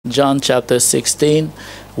John chapter 16.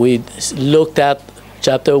 We looked at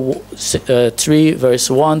chapter 3, verse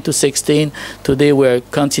 1 to 16. Today we're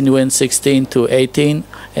continuing 16 to 18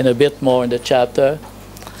 and a bit more in the chapter.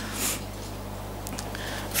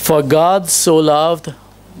 For God so loved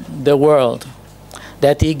the world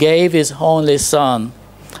that he gave his only Son,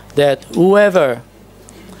 that whoever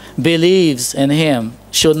believes in him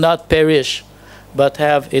should not perish, but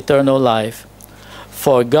have eternal life.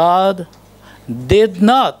 For God did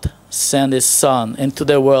not send his Son into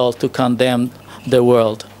the world to condemn the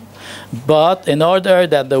world, but in order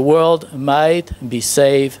that the world might be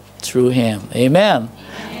saved through him. Amen.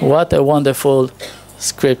 What a wonderful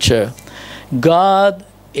scripture. God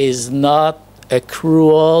is not a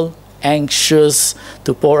cruel, anxious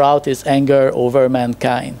to pour out his anger over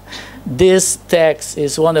mankind. This text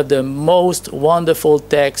is one of the most wonderful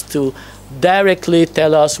texts to directly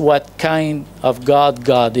tell us what kind of God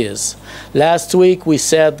God is. Last week we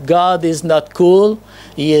said God is not cool,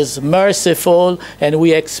 he is merciful, and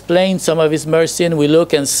we explained some of his mercy, and we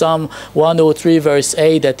look in Psalm 103 verse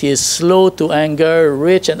 8 that he is slow to anger,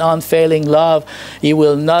 rich and unfailing love. He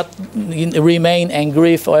will not remain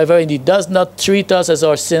angry forever, and he does not treat us as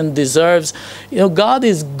our sin deserves. You know, God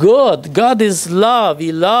is good. God is love.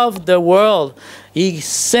 He loved the world. He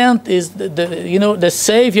sent the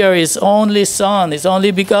Savior, his only Son, his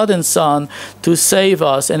only begotten Son, to save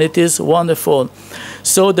us, and it is wonderful.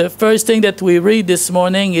 So the first thing that we read this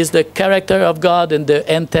morning is the character of God and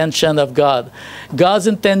the intention of God. God's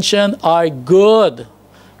intentions are good.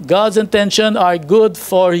 God's intentions are good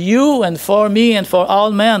for you and for me and for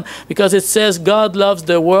all men, because it says God loves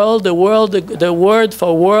the world. The word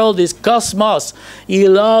for world is cosmos. He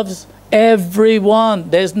loves everyone.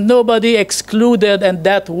 There's nobody excluded in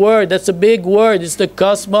that word. That's a big word. It's the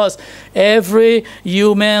cosmos. Every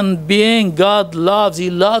human being God loves. He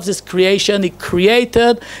loves his creation. He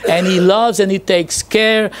created, and he loves and he takes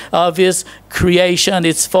care of his creation.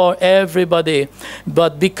 It's for everybody.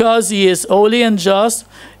 But because he is holy and just,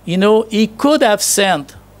 you know, he could have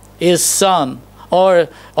sent his Son or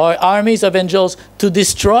armies of angels to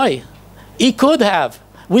destroy. He could have.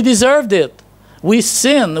 We deserved it. We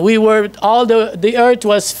sinned. We were, all the earth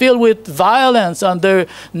was filled with violence under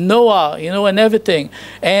Noah, you know, and everything.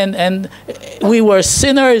 And we were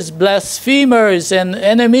sinners, blasphemers, and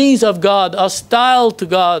enemies of God, hostile to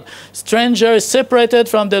God, strangers separated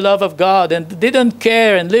from the love of God, and didn't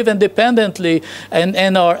care and live independently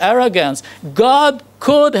and our arrogance. God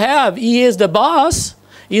could have. He is the boss.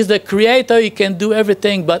 He is the creator. He can do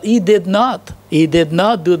everything, but he did not. He did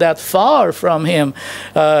not do that. Far from him.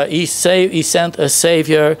 He sent a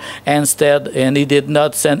Savior instead, and he did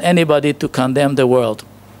not send anybody to condemn the world.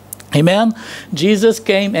 Amen? Jesus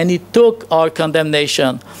came and he took our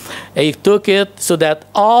condemnation. He took it so that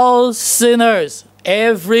all sinners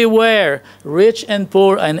everywhere, rich and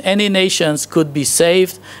poor, and any nations could be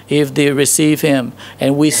saved if they receive him.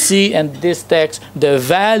 And we see in this text the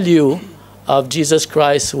value of Jesus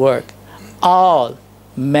Christ's work. All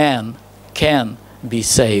men can be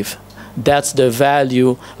saved. That's the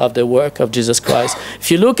value of the work of Jesus Christ.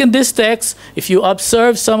 If you look in this text, if you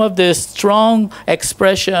observe some of the strong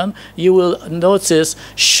expression, you will notice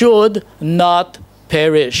should not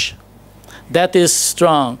perish. That is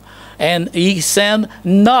strong. And he said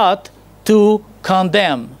not to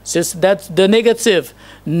condemn. So that's the negative.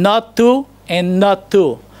 Not to and not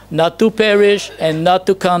to. Not to perish and not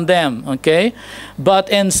to condemn, okay? But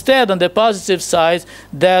instead, on the positive side,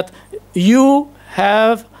 that you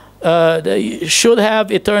have, should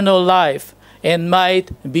have eternal life and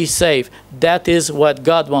might be saved. That is what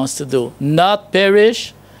God wants to do. Not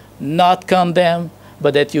perish, not condemn,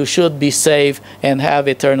 but that you should be saved and have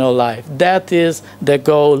eternal life. That is the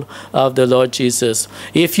goal of the Lord Jesus.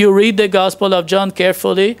 If you read the Gospel of John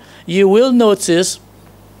carefully, you will notice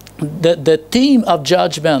the theme of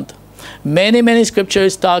judgment. Many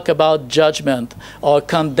scriptures talk about judgment or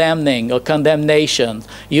condemning or condemnation.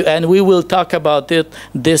 And we will talk about it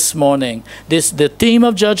this morning. The theme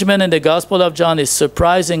of judgment in the Gospel of John is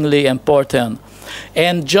surprisingly important.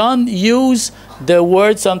 And John used the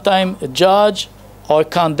word sometimes judge or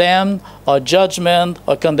condemn or judgment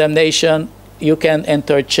or condemnation. You can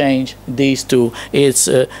interchange these two. It's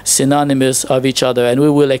synonymous of each other. And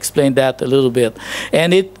we will explain that a little bit.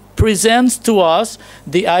 And it presents to us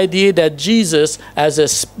the idea that Jesus has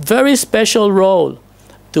a very special role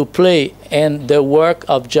to play in the work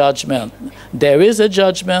of judgment. There is a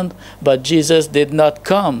judgment, but Jesus did not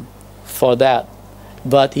come for that.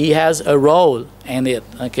 But he has a role in it,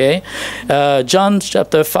 okay? John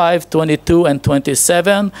chapter 5, 22 and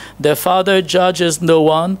 27, the Father judges no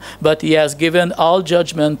one, but he has given all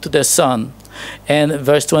judgment to the Son, And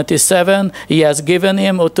verse 27, he has given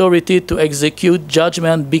him authority to execute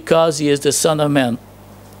judgment because he is the Son of Man.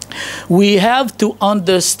 We have to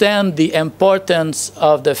understand the importance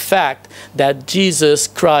of the fact that Jesus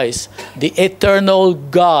Christ, the eternal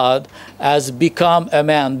God, has become a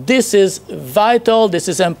man. This is vital, this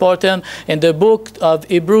is important. In the book of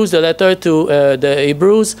Hebrews, the letter to the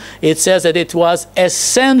Hebrews, it says that it was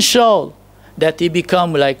essential that he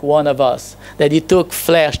become like one of us, that he took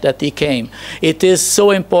flesh, that he came. It is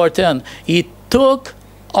so important. He took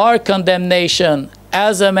our condemnation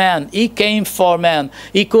as a man. He came for man.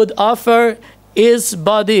 He could offer his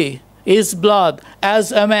body, his blood,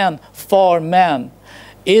 as a man for man.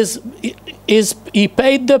 He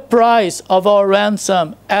paid the price of our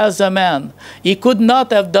ransom as a man. He could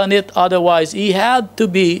not have done it otherwise. He had to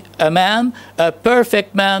be a man, a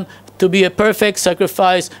perfect man, to be a perfect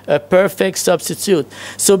sacrifice, a perfect substitute.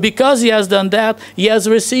 So because he has done that, he has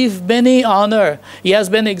received many honor. He has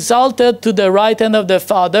been exalted to the right hand of the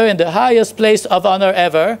Father in the highest place of honor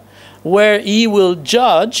ever, where he will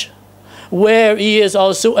judge, where he is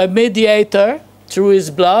also a mediator through his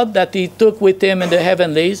blood that he took with him in the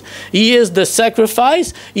heavenlies. He is the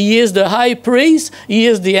sacrifice, he is the high priest, he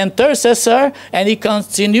is the intercessor, and he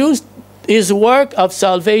continues his work of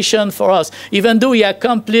salvation for us. Even though he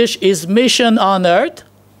accomplished his mission on earth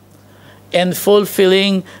in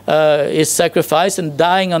fulfilling his sacrifice and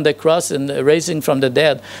dying on the cross and raising from the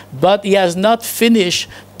dead, but he has not finished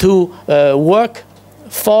to work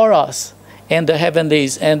for us in the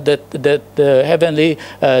heavenlies and the heavenly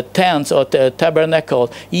tents or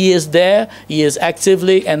tabernacle. He is there. He is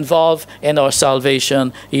actively involved in our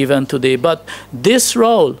salvation even today. But this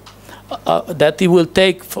role that he will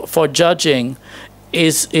take for judging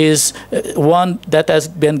is one that has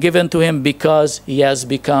been given to him because he has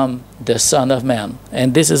become the Son of Man.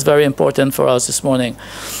 And this is very important for us this morning.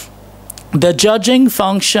 The judging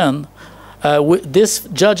function, this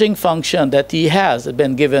judging function that he has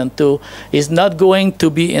been given to, is not going to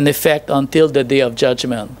be in effect until the day of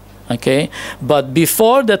judgment. Okay, but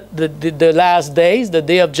before the last days, the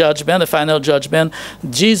day of judgment, the final judgment,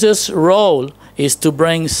 Jesus' role is to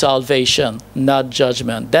bring salvation, not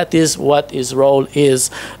judgment. That is what his role is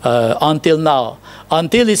until now.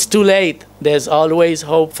 Until it's too late, there's always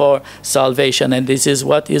hope for salvation, and this is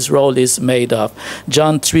what his role is made of.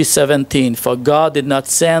 John 3:17, for God did not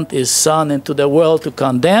send his Son into the world to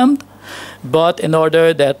condemn, but in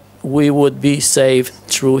order that we would be saved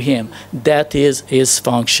through him. That is his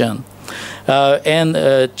function.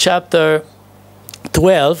 In chapter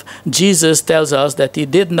 12, Jesus tells us that he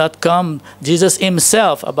did not come, Jesus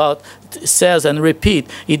himself says and repeat,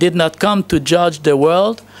 he did not come to judge the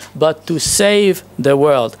world, but to save the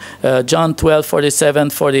world. John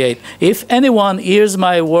 12:47-48. If anyone hears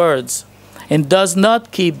my words and does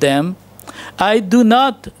not keep them, I do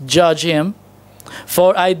not judge him,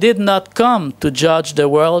 for I did not come to judge the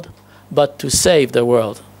world, but to save the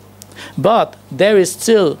world. But there is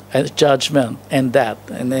still a judgment in that,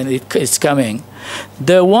 and then it's coming.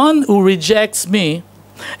 The one who rejects me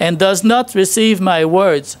and does not receive my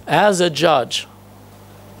words as a judge,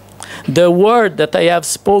 the word that I have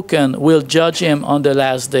spoken will judge him on the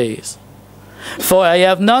last days. For I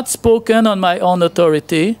have not spoken on my own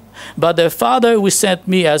authority, but the Father who sent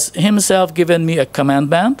me has himself given me a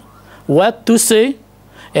commandment, what to say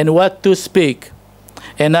and what to speak.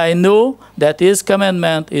 And I know that his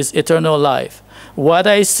commandment is eternal life. What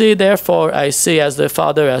I say, therefore, I say as the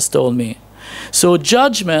Father has told me. So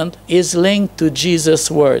judgment is linked to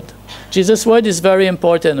Jesus' word. Jesus' word is very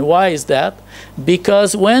important. Why is that?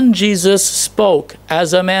 Because when Jesus spoke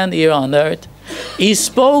as a man here on earth, he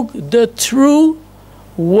spoke the true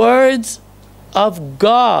words of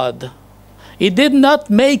God. He did not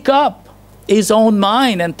make up his own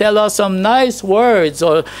mind and tell us some nice words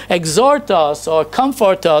or exhort us or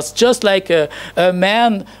comfort us, just like a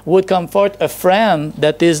man would comfort a friend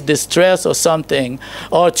that is distressed or something,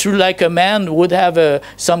 or true like a man would have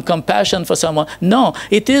some compassion for someone. No,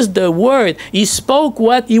 it is the word. He spoke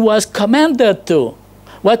what he was commanded to,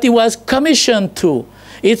 what he was commissioned to.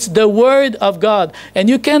 It's the word of God. And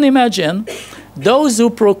you can imagine those who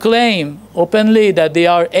proclaim openly that they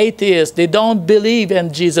are atheists, they don't believe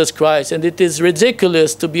in Jesus Christ, and it is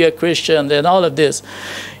ridiculous to be a Christian and all of this.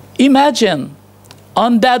 Imagine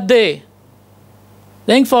on that day,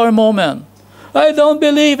 think for a moment, I don't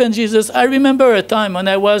believe in Jesus. I remember a time when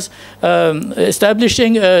I was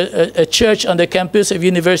establishing a church on the campus of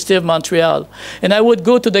University of Montreal, and I would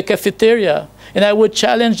go to the cafeteria and I would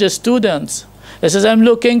challenge the students. It says, I'm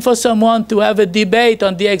looking for someone to have a debate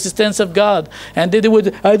on the existence of God. And they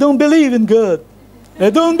would, I don't believe in God. I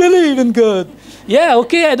don't believe in God. Yeah,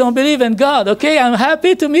 okay, I don't believe in God. Okay, I'm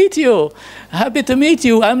happy to meet you. Happy to meet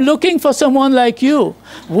you. I'm looking for someone like you.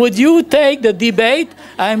 Would you take the debate?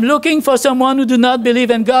 I'm looking for someone who do not believe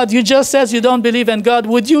in God. You just said you don't believe in God.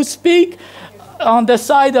 Would you speak on the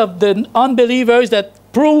side of the unbelievers that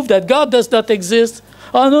prove that God does not exist?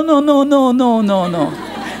 Oh, no, no, no, no, no, no, no.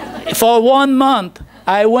 For 1 month,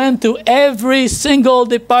 I went to every single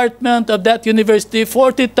department of that university,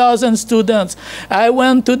 40,000 students. I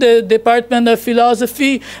went to the Department of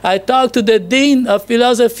Philosophy. I talked to the Dean of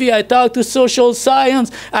Philosophy. I talked to social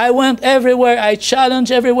science. I went everywhere. I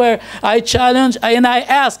challenged everywhere. And I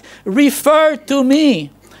asked, refer to me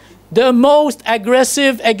the most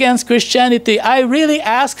aggressive against Christianity. I really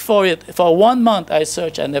asked for it. For 1 month I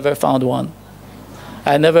searched. I never found one.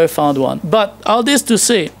 I never found one. But all this to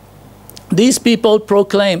say, these people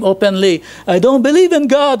proclaim openly, I don't believe in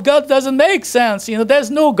God. God doesn't make sense. You know, there's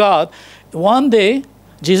no God. One day,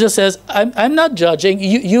 Jesus says, I'm not judging.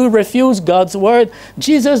 You refuse God's word.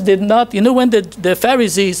 Jesus did not, you know, when the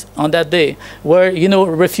Pharisees on that day were, you know,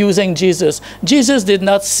 refusing Jesus, Jesus did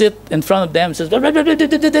not sit in front of them and says,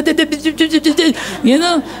 you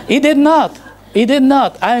know, he did not. He did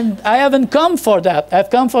not. I haven't come for that. I've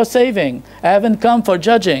come for saving. I haven't come for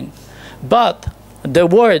judging. But the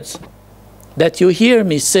words that you hear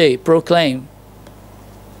me say, proclaim,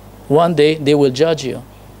 one day they will judge you.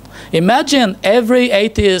 Imagine every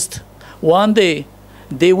atheist, one day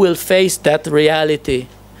they will face that reality.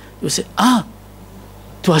 You say,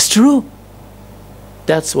 it was true.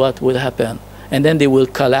 That's what will happen. And then they will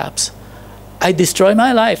collapse. I destroy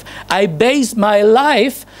my life. I base my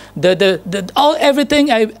life,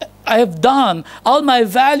 everything I have done, all my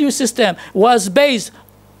value system was based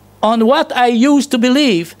on what I used to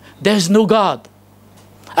believe. There's no God.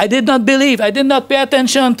 I did not believe. I did not pay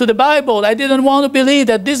attention to the Bible. I didn't want to believe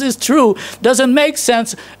that this is true. Doesn't make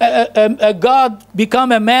sense. A God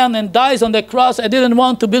become a man and dies on the cross. I didn't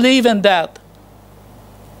want to believe in that.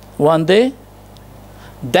 One day,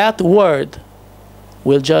 that word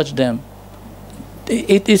will judge them.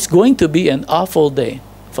 It is going to be an awful day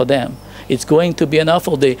for them. It's going to be an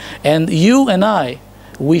awful day. And you and I,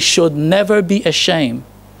 we should never be ashamed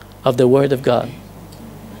of the word of God.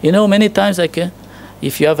 You know, many times, like,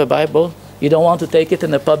 if you have a Bible, you don't want to take it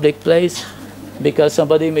in a public place because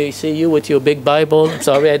somebody may see you with your big Bible.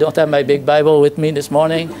 Sorry, I don't have my big Bible with me this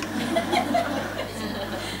morning.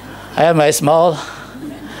 I have my small.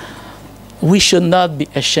 We should not be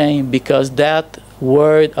ashamed because that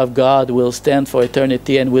word of God will stand for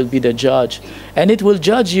eternity and will be the judge. And it will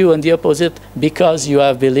judge you on the opposite because you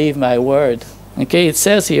have believed my word. Okay, it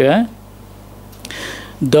says here,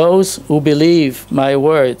 those who believe my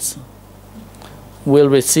words will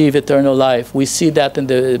receive eternal life. We see that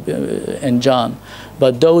in John.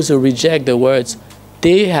 But those who reject the words,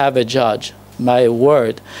 they have a judge, my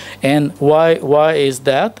word. And why is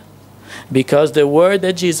that? Because the word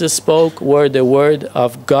that Jesus spoke were the word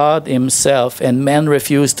of God himself, and men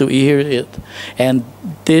refused to hear it. And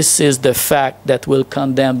this is the fact that will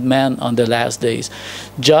condemn man on the last days.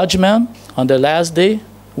 Judgment on the last day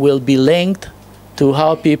will be linked to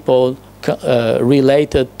how people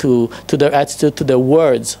related to their attitude to the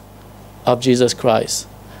words of Jesus Christ.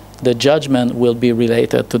 The judgment will be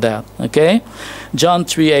related to that. Okay? John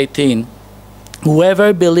 3:18.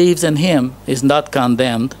 Whoever believes in him is not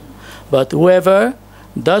condemned, but whoever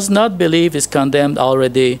does not believe is condemned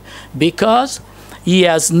already, because he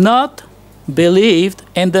has not believed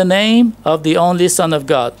in the name of the only Son of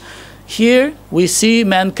God. Here we see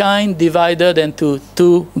mankind divided into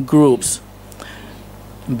two groups.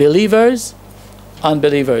 Believers,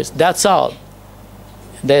 unbelievers. That's all.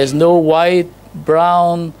 There's no white,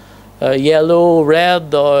 brown, yellow,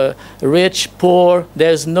 red, or rich, poor.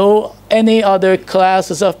 There's no any other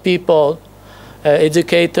classes of people,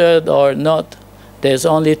 educated or not. There's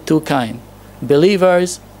only two kinds.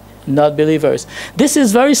 Believers, not believers. This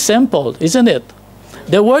is very simple, isn't it?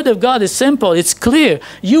 The Word of God is simple. It's clear.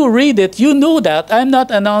 You read it. You know that. I'm not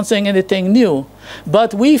announcing anything new.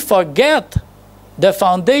 But we forget the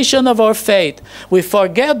foundation of our faith. We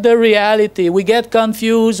forget the reality. We get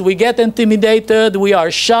confused. We get intimidated. We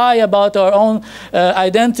are shy about our own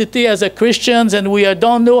identity as a Christians, and we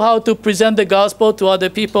don't know how to present the gospel to other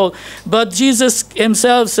people. But Jesus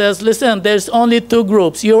himself says, listen, there's only two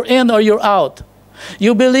groups. You're in or you're out.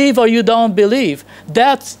 You believe or you don't believe.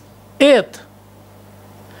 That's it.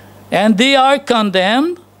 And they are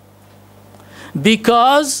condemned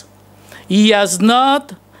because he has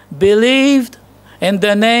not believed in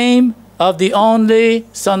the name of the only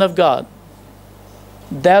Son of God.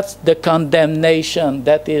 That's the condemnation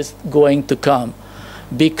that is going to come.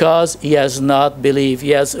 because he has not believed. He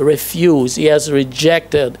has refused. He has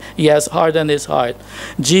rejected. He has hardened his heart.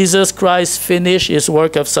 Jesus Christ finished his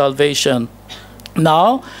work of salvation.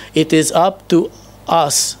 Now it is up to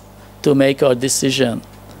us to make our decision,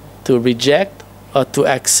 to reject or to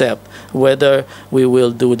accept, whether we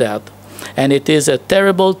will do that. And it is a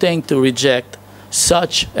terrible thing to reject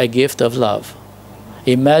such a gift of love.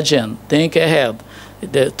 Imagine, think ahead,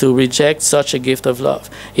 to reject such a gift of love.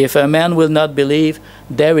 If a man will not believe,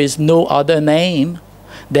 there is no other name,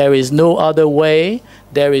 there is no other way,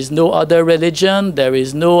 there is no other religion, there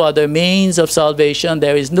is no other means of salvation,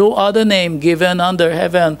 there is no other name given under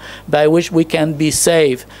heaven by which we can be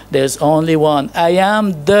saved. There's only one. I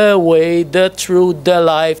am the way, the truth, the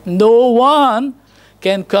life. No one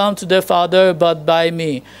can come to the Father but by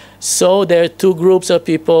me. So there are two groups of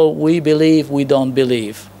people: we believe, we don't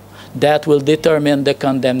believe. That will determine the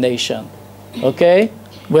condemnation. Okay?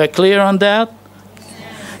 We're clear on that?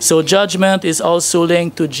 So judgment is also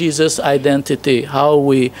linked to Jesus' identity, how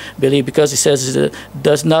we believe, because he says he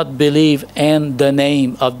does not believe in the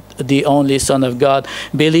name of the only Son of God.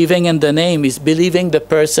 Believing in the name is believing the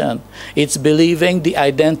person. It's believing the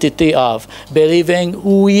identity of, believing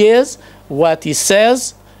who he is, what he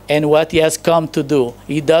says, and what he has come to do.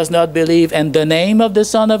 He does not believe in the name of the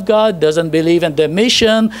Son of God, doesn't believe in the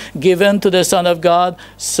mission given to the Son of God.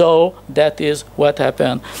 So that is what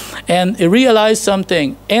happened. And realize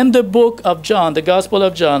something. In the book of John, the Gospel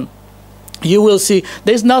of John, you will see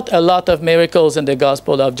there's not a lot of miracles in the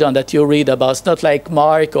Gospel of John that you read about. It's not like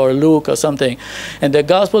Mark or Luke or something. In the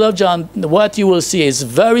Gospel of John, what you will see is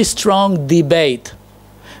very strong debate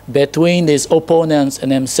between his opponents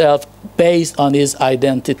and himself based on his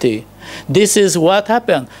identity. This is what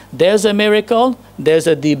happened. There's a miracle, there's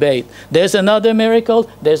a debate. There's another miracle,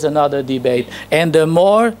 there's another debate. And the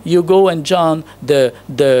more you go in John,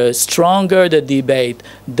 the stronger the debate,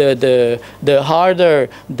 the harder,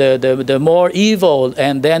 the more evil,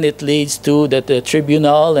 and then it leads to the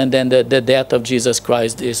tribunal and then the death of Jesus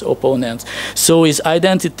Christ, his opponents. So his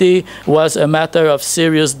identity was a matter of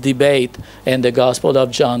serious debate in the Gospel of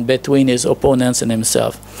John between his opponents and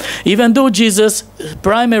himself. Even though Jesus'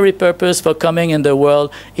 primary purpose for coming in the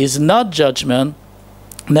world is not judgment,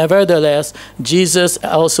 nevertheless, Jesus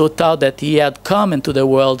also taught that he had come into the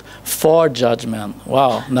world for judgment.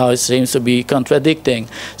 Wow, now it seems to be contradicting. It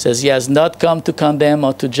says he has not come to condemn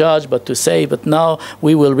or to judge, but to save. But now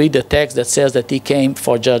we will read the text that says that he came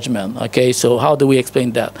for judgment. Okay, so how do we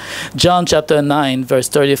explain that? John chapter 9, verse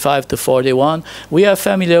 35 to 41. We are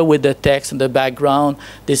familiar with the text and the background.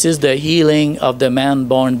 This is the healing of the man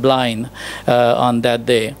born blind on that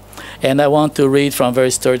day. And I want to read from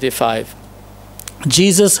verse 35.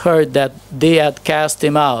 Jesus heard that they had cast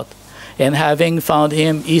him out, and having found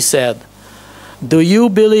him, he said, "Do you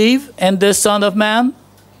believe in the Son of Man?"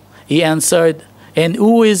 He answered, "And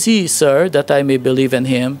who is he, sir, that I may believe in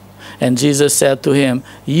him?" And Jesus said to him,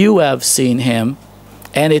 "You have seen him,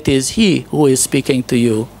 and it is he who is speaking to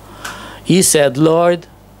you." He said, "Lord,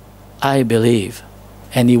 I believe."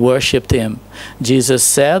 And he worshipped him. Jesus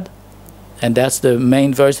said, and that's the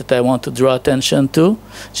main verse that I want to draw attention to.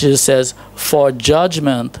 Jesus says, "For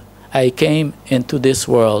judgment I came into this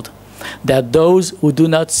world, that those who do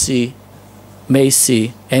not see may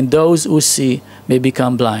see, and those who see may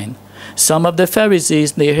become blind." Some of the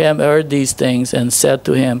Pharisees near him heard these things and said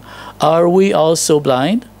to him, "Are we also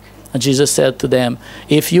blind?" And Jesus said to them,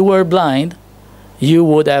 "If you were blind, you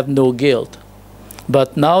would have no guilt.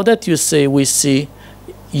 But now that you say we see,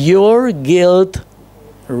 your guilt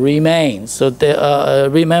remains." So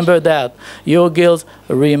remember that. Your guilt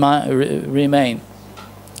remain.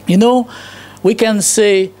 You know, we can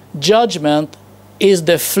say judgment is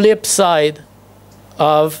the flip side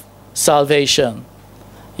of salvation.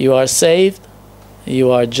 You are saved,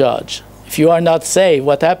 you are judged. If you are not saved,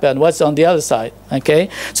 what happened? What's on the other side? Okay?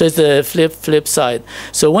 So it's the flip side.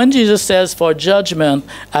 So when Jesus says, "For judgment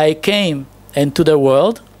I came into the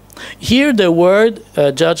world," here the word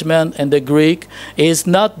judgment in the Greek is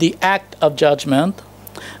not the act of judgment,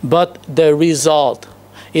 but the result.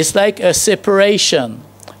 It's like a separation,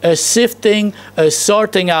 a sifting, a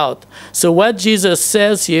sorting out. So what Jesus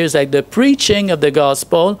says here is like the preaching of the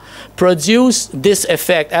gospel produce this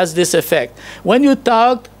effect, has this effect. When you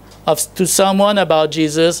talk to someone about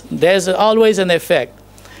Jesus, there's always an effect.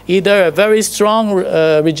 Either a very strong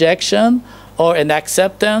rejection or an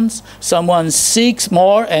acceptance. Someone seeks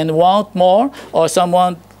more and wants more, or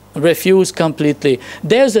someone refuses completely.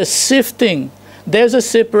 There's a sifting. There's a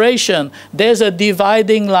separation. There's a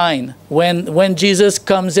dividing line when Jesus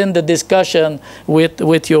comes in the discussion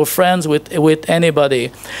with your friends, with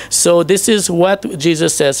anybody. So this is what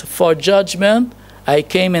Jesus says. For judgment I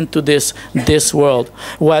came into this world.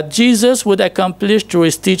 What Jesus would accomplish through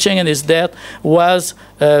his teaching and his death was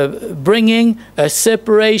bringing a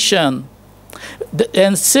separation.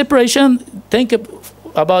 And separation, think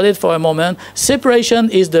about it for a moment. Separation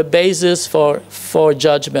is the basis for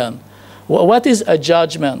judgment. What is a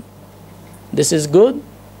judgment? This is good,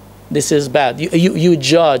 this is bad. You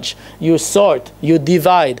judge, you sort, you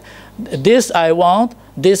divide. This I want,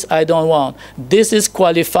 this I don't want. This is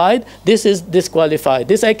qualified, this is disqualified.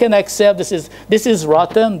 This I can accept, this is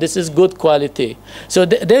rotten, this is good quality. So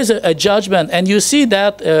there's a judgment, and you see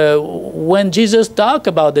that when Jesus talked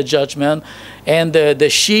about the judgment, and the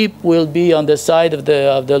sheep will be on the side of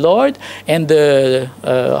the Lord, and the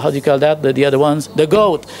how do you call that? The other ones, the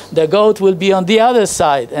goat will be on the other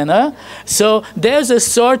side, and so there's a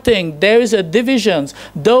sorting, there is a divisions.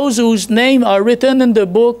 Those whose name are written in the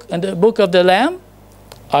book of the Lamb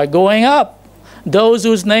are going up. Those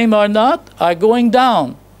whose name are not are going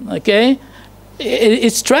down. Okay,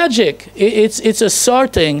 it's tragic. It's a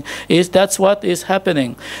sorting. That's what is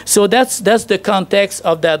happening. So that's the context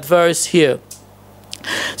of that verse here.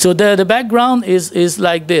 So the background is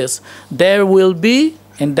like this. There will be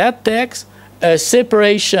in that text a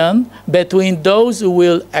separation between those who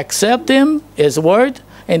will accept him, his word,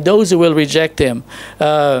 and those who will reject him.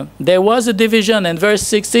 There was a division in verse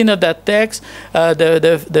 16 of that text.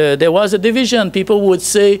 There was a division. People would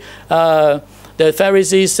say, the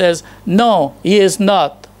Pharisees says, no, he is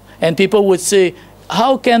not. And people would say,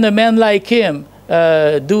 how can a man like him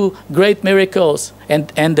do great miracles? And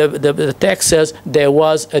the text says there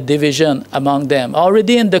was a division among them.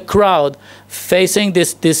 Already in the crowd facing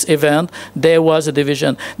this event, there was a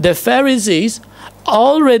division. The Pharisees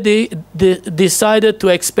already decided to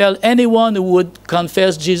expel anyone who would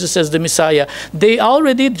confess Jesus as the Messiah. They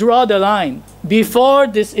already draw the line. Before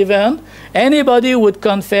this event, anybody who would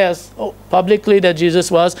confess publicly that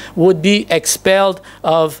Jesus would be expelled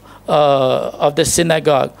of the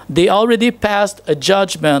synagogue. They already passed a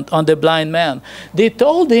judgment on the blind man. They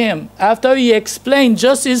told him, after he explained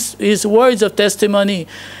just his words of testimony,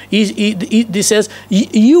 he says,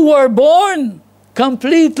 you were born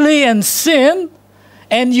completely in sin,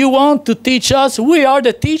 and you want to teach us? We are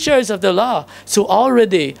the teachers of the law. So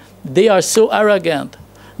already they are so arrogant.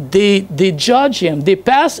 They judge him. They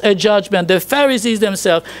pass a judgment. The Pharisees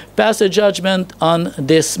themselves pass a judgment on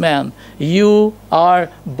this man. You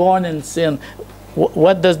are born in sin.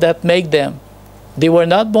 What does that make them? They were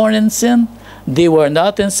not born in sin. They were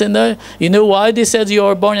not in sin. You know why they said you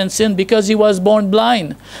are born in sin? Because he was born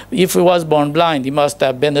blind. If he was born blind, he must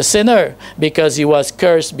have been a sinner because he was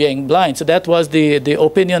cursed being blind. So that was the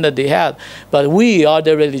opinion that they had. But we are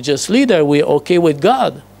the religious leader. We're okay with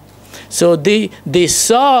God. So they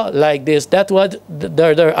saw like this. That was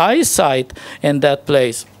their eyesight in that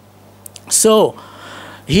place. So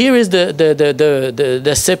here is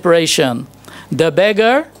the separation. The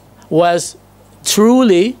beggar was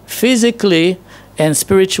truly, physically, and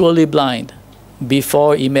spiritually blind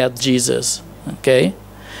before he met Jesus. Okay?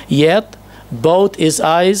 Yet, both his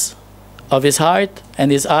eyes of his heart and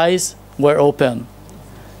his eyes were open.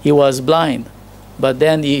 He was blind. But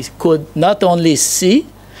then he could not only see,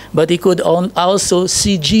 but he could also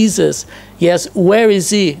see Jesus. Yes, where is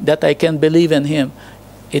he that I can believe in him?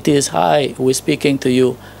 It is I who is speaking to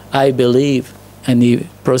you. I believe. And he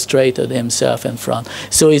prostrated himself in front.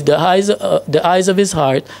 So the eyes of his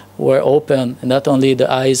heart were open, and not only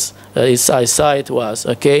the eyes, his eyesight was,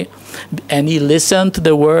 okay? And he listened to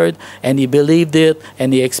the word, and he believed it,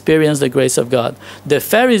 and he experienced the grace of God. The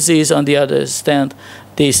Pharisees, on the other hand,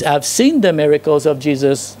 they have seen the miracles of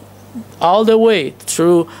Jesus all the way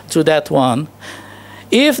through that one.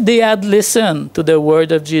 If they had listened to the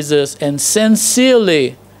word of Jesus and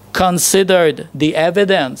sincerely considered the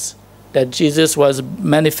evidence that Jesus was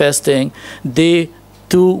manifesting, they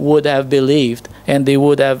too would have believed and they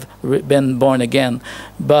would have been born again.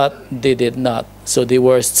 But they did not. So they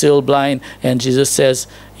were still blind. And Jesus says,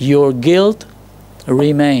 your guilt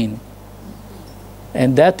remain.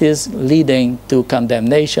 And that is leading to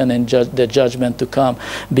condemnation and the judgment to come,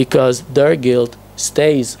 because their guilt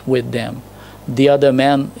stays with them. The other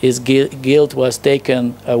man, his guilt was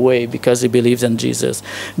taken away because he believes in Jesus.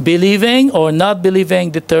 Believing or not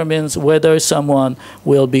believing determines whether someone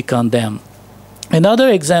will be condemned. Another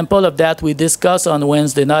example of that we discussed on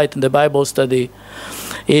Wednesday night in the Bible study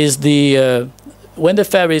is when the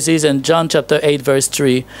Pharisees, in John chapter 8 verse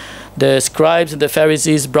 3, the scribes and the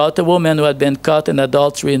Pharisees brought a woman who had been caught in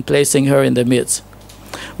adultery and placing her in the midst.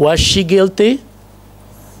 Was she guilty?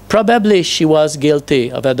 Probably she was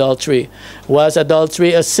guilty of adultery. Was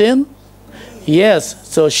adultery a sin? Yes.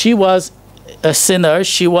 So she was a sinner.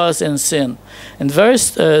 She was in sin. In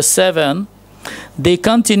verse 7, they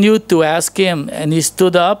continued to ask him, and he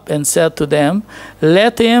stood up and said to them,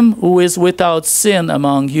 "Let him who is without sin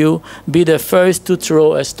among you be the first to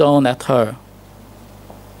throw a stone at her."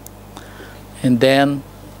 And then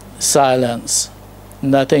silence.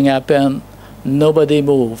 Nothing happened. Nobody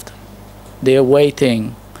moved. They're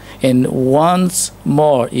waiting. And once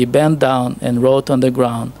more he bent down and wrote on the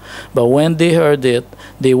ground. But when they heard it,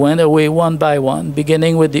 they went away one by one,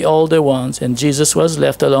 beginning with the older ones, and Jesus was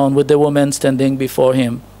left alone with the woman standing before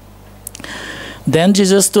him. Then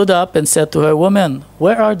Jesus stood up and said to her, "Woman,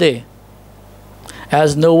 where are they?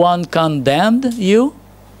 Has no one condemned you?"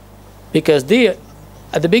 Because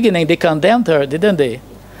at the beginning they condemned her, didn't they?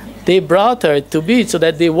 They brought her to be so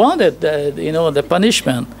that they wanted the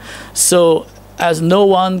punishment. So, has no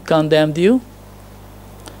one condemned you?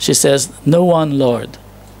 She says, "No one, Lord."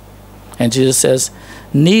 And Jesus says,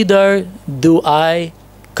 "Neither do I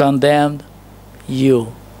condemn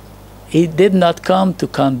you." He did not come to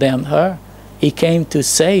condemn her. He came to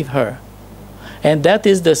save her. And that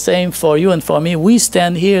is the same for you and for me. We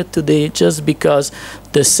stand here today just because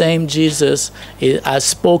the same Jesus has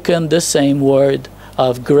spoken the same word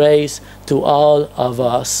of grace to all of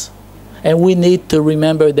us. And we need to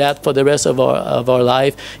remember that for the rest of our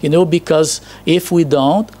life, because if we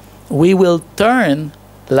don't, we will turn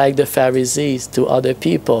like the Pharisees to other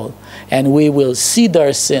people, and we will see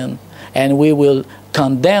their sin, and we will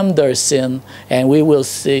condemn their sin, and we will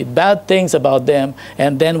say bad things about them,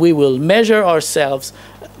 and then we will measure ourselves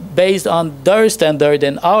based on their standard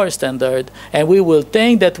and our standard, and we will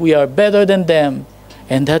think that we are better than them.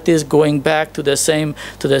 And that is going back to the same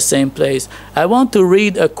place. I want to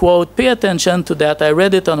read a quote. Pay attention to that. I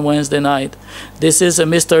read it on Wednesday night. This is a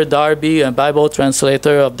Mr. Darby, a Bible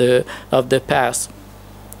translator of the past.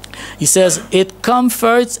 He says, "It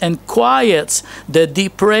comforts and quiets the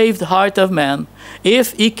depraved heart of man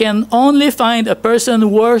if he can only find a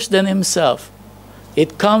person worse than himself."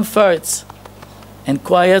 It comforts and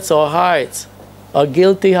quiets our hearts, our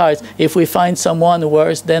guilty hearts, if we find someone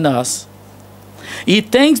worse than us. He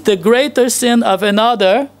thinks the greater sin of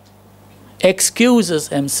another excuses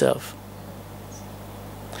himself.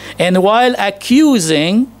 And while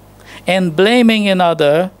accusing and blaming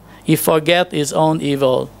another, he forgets his own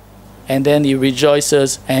evil. And then he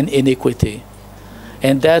rejoices in iniquity.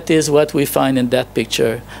 And that is what we find in that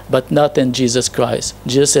picture, but not in Jesus Christ.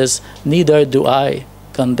 Jesus says, "Neither do I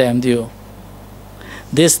condemn you."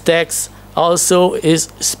 This text also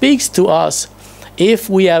speaks to us if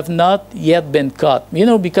we have not yet been caught.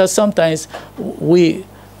 Because sometimes we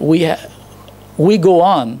go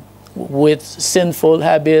on with sinful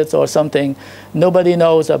habits or something nobody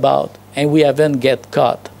knows about, and we haven't get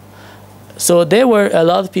caught. So there were a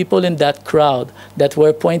lot of people in that crowd that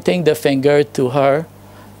were pointing the finger to her,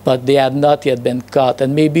 but they had not yet been caught.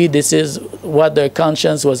 And maybe this is what their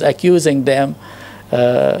conscience was accusing them.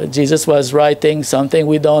 Jesus was writing something,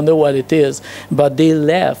 we don't know what it is, but they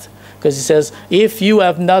left. Because he says, if you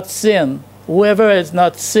have not sinned, whoever has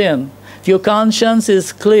not sinned, if your conscience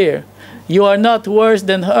is clear, you are not worse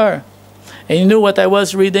than her. And you know what I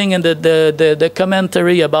was reading in the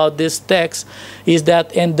commentary about this text is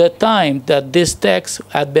that in the time that this text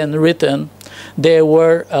had been written, there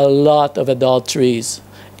were a lot of adulteries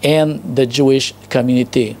in the Jewish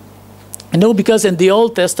community. Because in the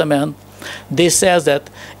Old Testament, they says that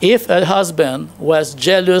if a husband was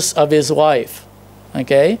jealous of his wife,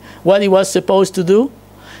 okay, what he was supposed to do?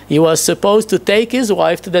 He was supposed to take his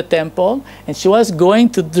wife to the temple, and she was going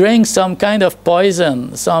to drink some kind of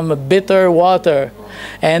poison, some bitter water.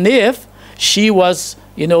 And if she was,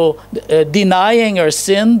 denying her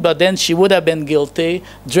sin, but then she would have been guilty,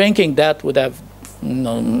 drinking that would have,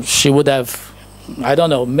 she would have,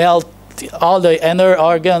 melt, all the inner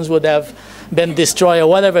organs would have been destroyed or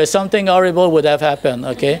whatever, something horrible would have happened,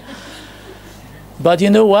 okay? But you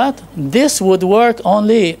know what? This would work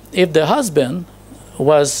only if the husband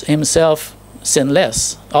was himself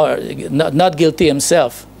sinless, or not guilty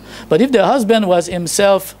himself. But if the husband was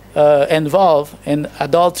himself involved in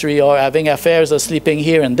adultery or having affairs or sleeping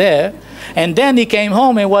here and there, and then he came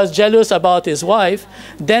home and was jealous about his wife,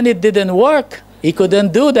 then it didn't work. He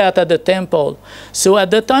couldn't do that at the temple. So at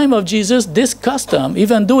the time of Jesus, this custom,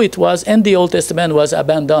 even though it was in the Old Testament, was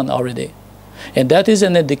abandoned already. And that is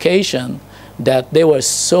an indication that there was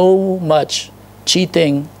so much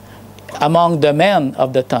cheating among the men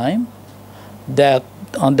of the time that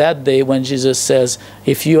on that day when Jesus says,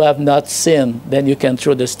 if you have not sinned, then you can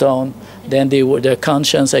throw the stone, then their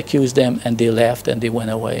conscience accused them and they left and they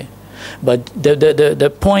went away. But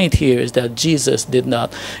the point here is that Jesus did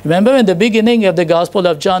not. Remember in the beginning of the Gospel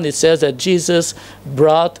of John, it says that Jesus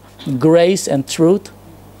brought grace and truth.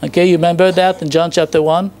 Okay, you remember that in John chapter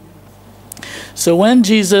 1? So when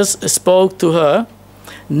Jesus spoke to her,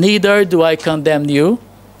 neither do I condemn you,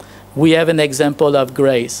 we have an example of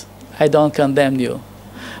grace. I don't condemn you.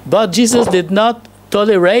 But Jesus did not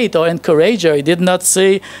tolerate or encourage her. He did not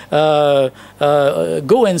say, go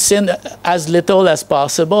and sin as little as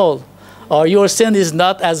possible, or your sin is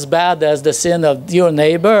not as bad as the sin of your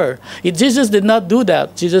neighbor. Jesus did not do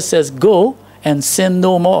that. Jesus says, go and sin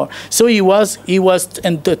no more. So he was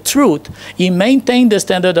in the truth. He maintained the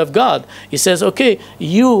standard of God. He says, okay,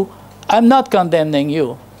 I'm not condemning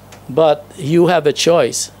you, but you have a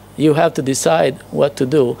choice. You have to decide what to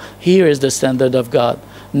do. Here is the standard of God.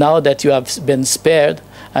 Now that you have been spared,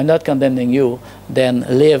 I'm not condemning you, then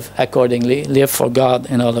live accordingly, live for God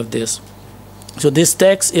in all of this. So this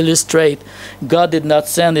text illustrates God did not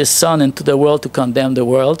send his Son into the world to condemn the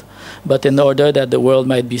world, but in order that the world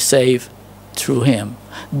might be saved through him.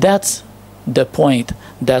 That's the point.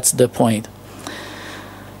 That's the point.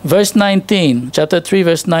 Verse 19, chapter 3,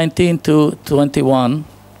 verse 19 to 21.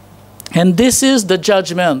 And this is the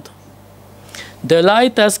judgment. The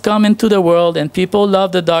light has come into the world, and people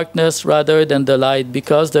love the darkness rather than the light,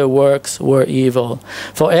 because their works were evil.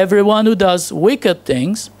 For everyone who does wicked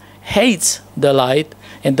things hates the light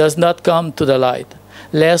and does not come to the light,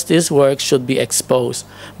 lest his works should be exposed.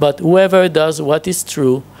 But whoever does what is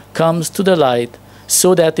true comes to the light,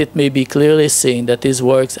 so that it may be clearly seen that his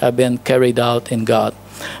works have been carried out in God.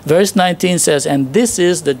 Verse 19 says, and this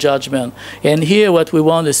is the judgment. And here what we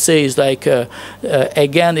want to say is like,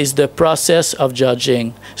 again, is the process of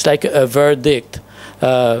judging. It's like a verdict.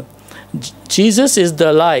 Jesus is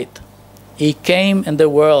the light. He came in the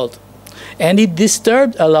world. And he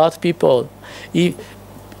disturbed a lot of people.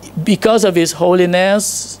 Because of his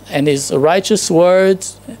holiness and his righteous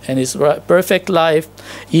words and his perfect life,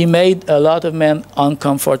 he made a lot of men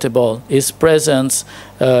uncomfortable. His presence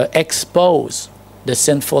exposed the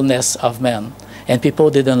sinfulness of men. And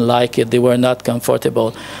people didn't like it. They were not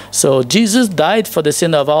comfortable. So Jesus died for the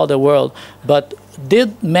sin of all the world. But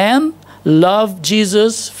did men love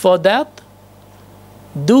Jesus for that?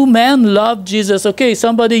 Do men love Jesus? Okay,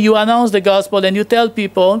 somebody, you announce the gospel and you tell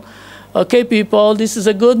people, okay, people, this is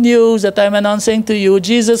a good news that I'm announcing to you.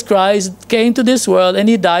 Jesus Christ came to this world and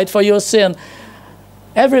he died for your sin.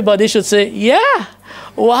 Everybody should say, yeah,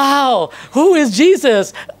 wow, who is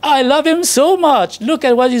Jesus? I love him so much. Look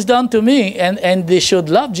at what he's done to me. And they should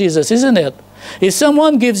love Jesus, isn't it? If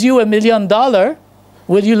someone gives you $1 million,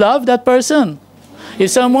 will you love that person? If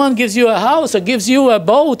someone gives you a house or gives you a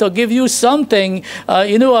boat or gives you something,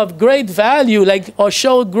 of great value, or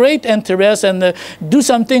show great interest and do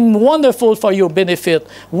something wonderful for your benefit,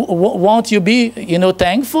 won't you be,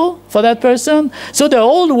 thankful for that person? So the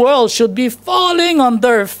whole world should be falling on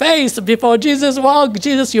their face before Jesus. Wow,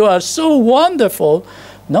 Jesus, you are so wonderful.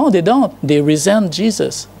 No, they don't. They resent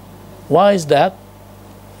Jesus. Why is that?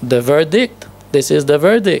 The verdict. This is the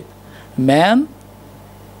verdict. Man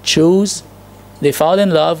choose. They fall in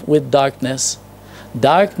love with darkness.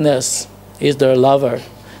 Darkness is their lover.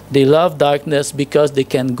 They love darkness because they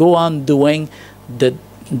can go on doing the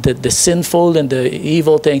sinful and the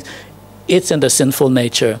evil things. It's in the sinful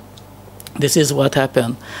nature. This is what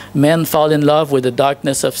happened. Men fall in love with the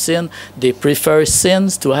darkness of sin. They prefer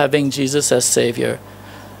sins to having Jesus as Savior.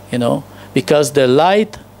 Because the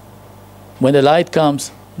light, when the light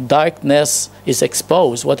comes, darkness is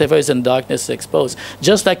exposed. Whatever is in darkness is exposed.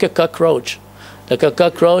 Just like a cockroach. Like a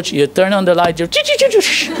cockroach, you turn on the light, you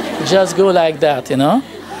just go like that,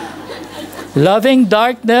 Loving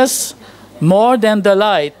darkness more than the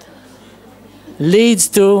light leads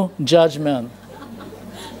to judgment.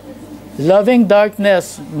 Loving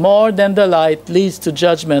darkness more than the light leads to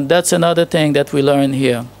judgment. That's another thing that we learn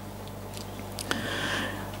here.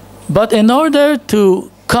 But in order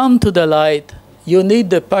to come to the light, you need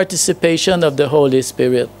the participation of the Holy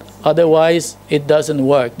Spirit. Otherwise, it doesn't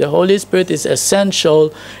work. The Holy Spirit is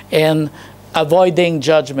essential in avoiding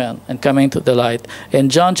judgment and coming to the light. In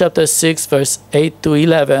John chapter 6, verse 8 to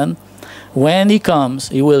 11, when he comes,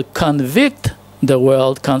 he will convict the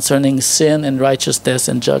world concerning sin and righteousness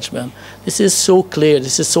and judgment. This is so clear.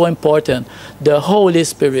 This is so important. The Holy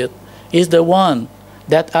Spirit is the one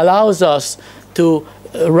that allows us to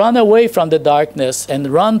run away from the darkness and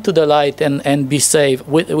run to the light and be saved.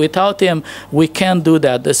 Without him, we can't do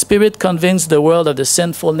that. The Spirit convinced the world of the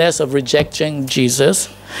sinfulness of rejecting Jesus.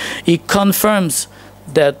 He confirms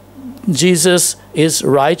that Jesus is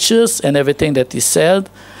righteous and everything that he said.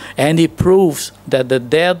 And he proves that the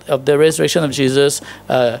death of the resurrection of Jesus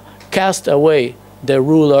cast away the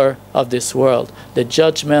ruler of this world. The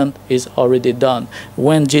judgment is already done.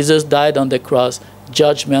 When Jesus died on the cross,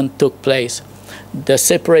 judgment took place. The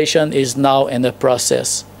separation is now in the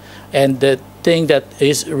process. And the thing that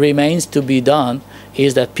remains to be done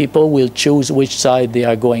is that people will choose which side they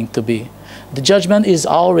are going to be. The judgment is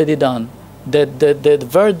already done. The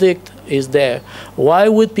verdict is there. Why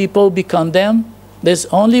would people be condemned? There's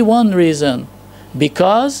only one reason.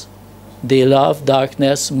 Because they love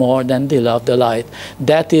darkness more than they love the light.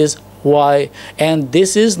 That is why. And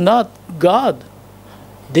this is not God.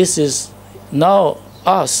 This is now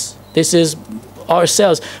us. This is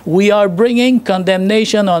ourselves. We are bringing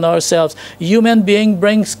condemnation on ourselves. Human being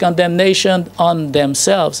brings condemnation on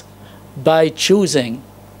themselves by choosing.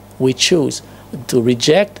 We choose to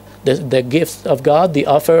reject the gift of God, the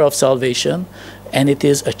offer of salvation, and it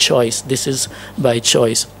is a choice. This is by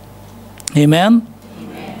choice. Amen?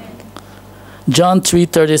 Amen. John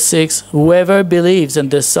 3:36, whoever believes in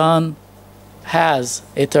the Son has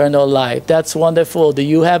eternal life. That's wonderful. Do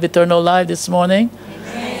you have eternal life this morning?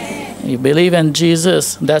 Amen. You believe in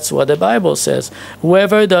Jesus. That's what the Bible says.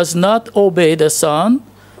 Whoever does not obey the Son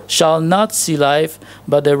shall not see life,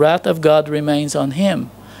 but the wrath of God remains on him.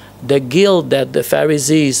 The guilt that the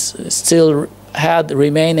Pharisees still had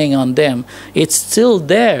remaining on them, it's still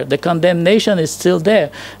there. The condemnation is still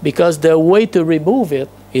there, because the way to remove it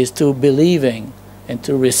is to believing and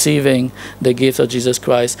to receiving the gift of Jesus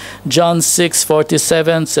Christ. John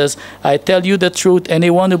 6:47 says, I tell you the truth,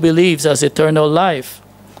 anyone who believes has eternal life.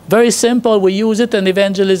 Very simple. We use it in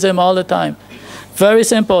evangelism all the time. Very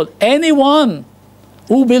simple. Anyone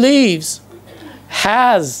who believes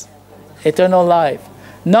has eternal life.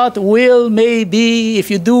 Not will, maybe,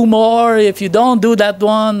 if you do more, if you don't do that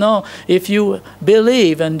one. No, if you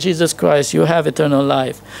believe in Jesus Christ, you have eternal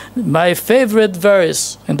life. My favorite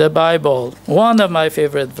verse in the Bible, one of my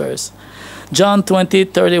favorite verse, John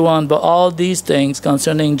 20:31, but all these things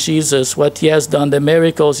concerning Jesus, what he has done, the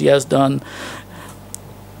miracles he has done,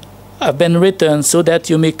 have been written so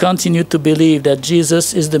that you may continue to believe that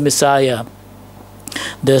Jesus is the Messiah,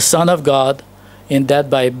 the Son of God, and that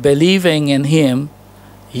by believing in him,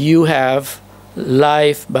 you have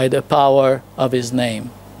life by the power of his name.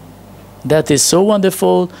 That is so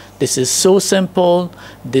wonderful. This is so simple.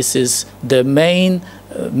 This is the main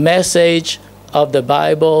message of the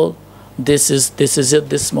Bible. This is it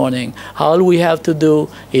this morning. All we have to do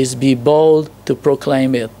is be bold to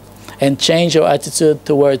proclaim it and change our attitude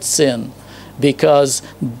towards sin, because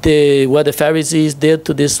what the Pharisees did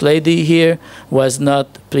to this lady here was not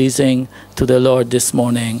pleasing to the Lord this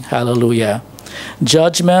morning. Hallelujah.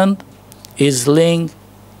 Judgment is linked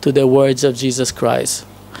to the words of Jesus Christ.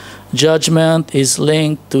 Judgment is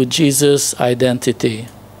linked to Jesus' identity.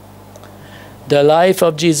 The life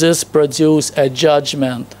of Jesus produced a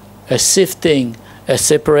judgment, a sifting, a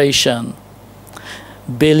separation.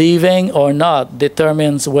 Believing or not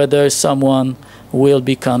determines whether someone will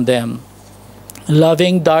be condemned.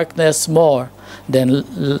 Loving darkness more than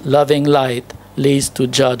loving light leads to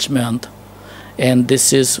judgment. And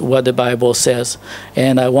this is what the Bible says.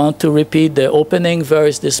 And I want to repeat the opening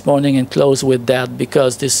verse this morning and close with that,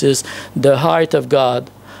 because this is the heart of God.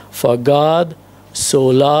 For God so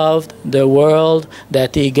loved the world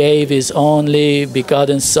that he gave his only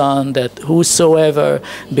begotten Son, that whosoever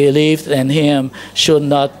believed in him should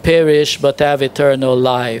not perish but have eternal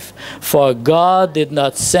life. For God did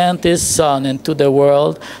not send his Son into the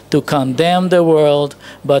world to condemn the world,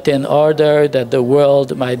 but in order that the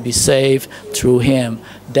world might be saved through him.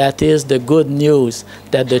 That is the good news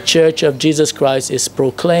that the Church of Jesus Christ is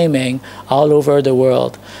proclaiming all over the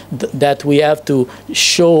world, that we have to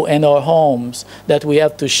show in our homes, that we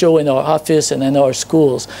have to show in our office and in our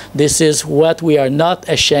schools. This is what we are not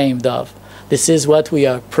ashamed of. This is what we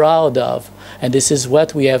are proud of. And this is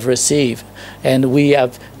what we have received. And we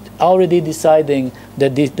have already deciding the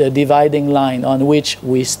dividing line on which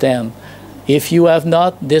we stand. If you have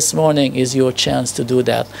not, this morning is your chance to do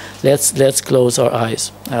that. Let's close our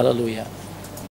eyes. Hallelujah.